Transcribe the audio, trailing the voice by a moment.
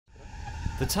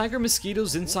The tiger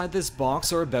mosquitoes inside this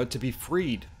box are about to be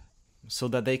freed, so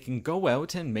that they can go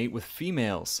out and mate with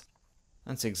females.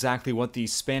 That's exactly what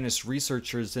these Spanish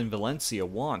researchers in Valencia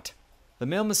want. The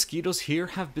male mosquitoes here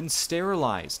have been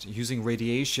sterilized using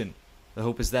radiation. The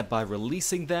hope is that by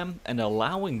releasing them and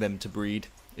allowing them to breed,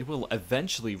 it will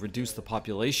eventually reduce the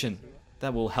population.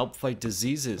 That will help fight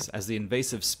diseases as the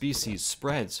invasive species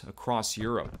spreads across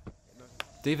Europe.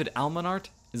 David Almenart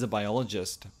is a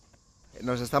biologist.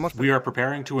 We are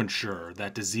preparing to ensure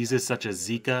that diseases such as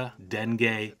Zika,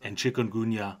 dengue, and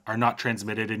chikungunya are not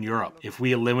transmitted in Europe. If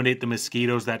we eliminate the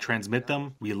mosquitoes that transmit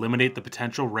them, we eliminate the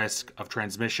potential risk of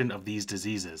transmission of these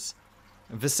diseases.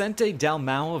 Vicente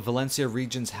Dalmau of Valencia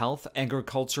Region's Health,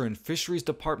 Agriculture and Fisheries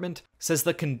Department says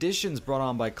the conditions brought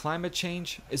on by climate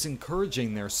change is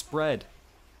encouraging their spread,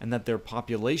 and that their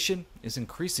population is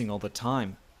increasing all the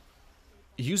time.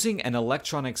 Using an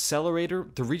electron accelerator,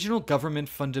 the regional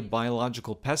government-funded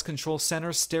Biological Pest Control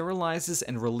Centre sterilizes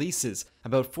and releases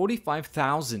about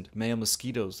 45,000 male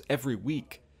mosquitoes every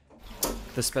week.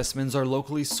 The specimens are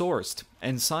locally sourced,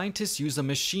 and scientists use a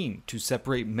machine to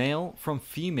separate male from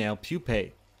female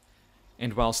pupae.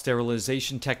 And while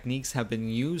sterilization techniques have been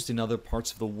used in other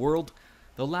parts of the world,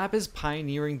 the lab is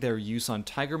pioneering their use on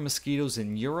tiger mosquitoes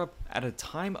in Europe at a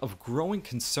time of growing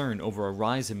concern over a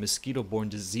rise in mosquito-borne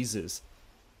diseases.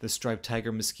 The striped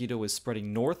tiger mosquito is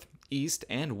spreading north, east,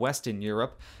 and west in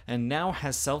Europe, and now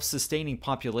has self-sustaining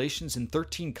populations in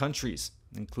 13 countries,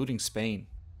 including Spain.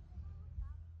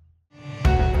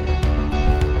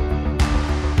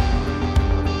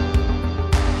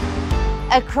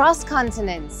 Across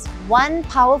continents, one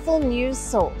powerful news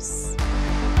source.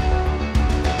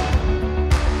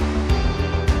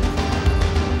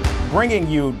 Bringing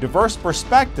you diverse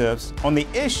perspectives on the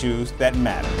issues that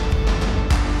matter.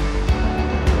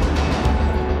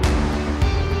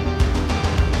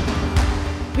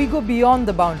 We go beyond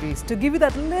the boundaries to give you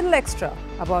that little extra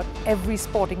about every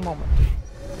sporting moment.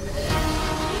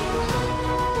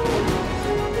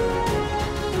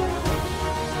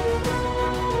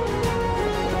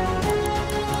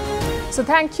 So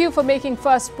thank you for making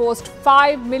Firstpost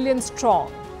 5 million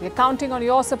strong. We're counting on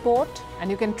your support,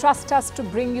 and you can trust us to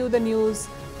bring you the news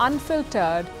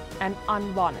unfiltered and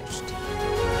unvarnished.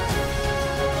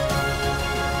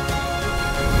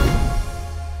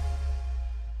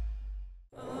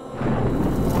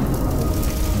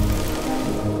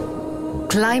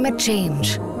 Climate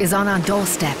change is on our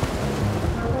doorstep.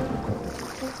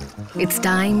 It's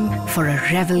time for a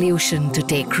revolution to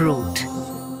take root.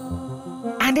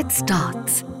 And it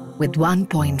starts with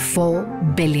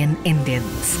 1.4 billion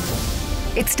Indians.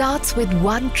 It starts with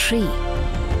one tree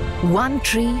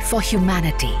for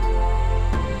humanity,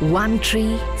 one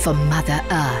tree for Mother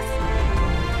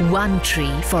Earth, one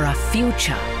tree for our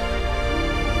future.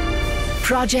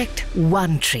 Project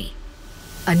One Tree,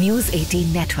 a News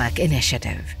 18 network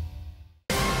initiative.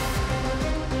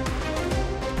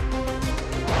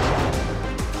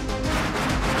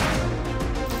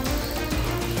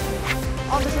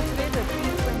 On the show today, the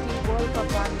T20 World Cup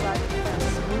bandwagon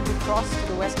has moved across to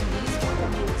the West Indies. What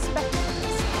can you expect from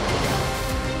this?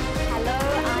 Hello,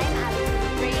 I'm Alison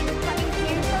Green, coming to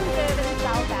you from Durban,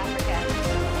 South Africa.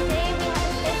 Today we have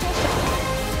a special show.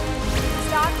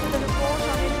 Start with a report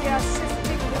on India's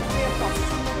shifting nuclear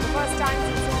posture. For the first time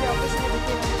since India officially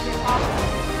became a nuclear power.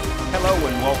 Hello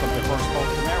and welcome to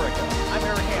Firstpost America. I'm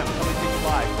Aaron Ham, coming to you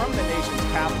live from the nation's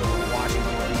capital in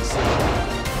Washington,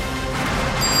 D.C.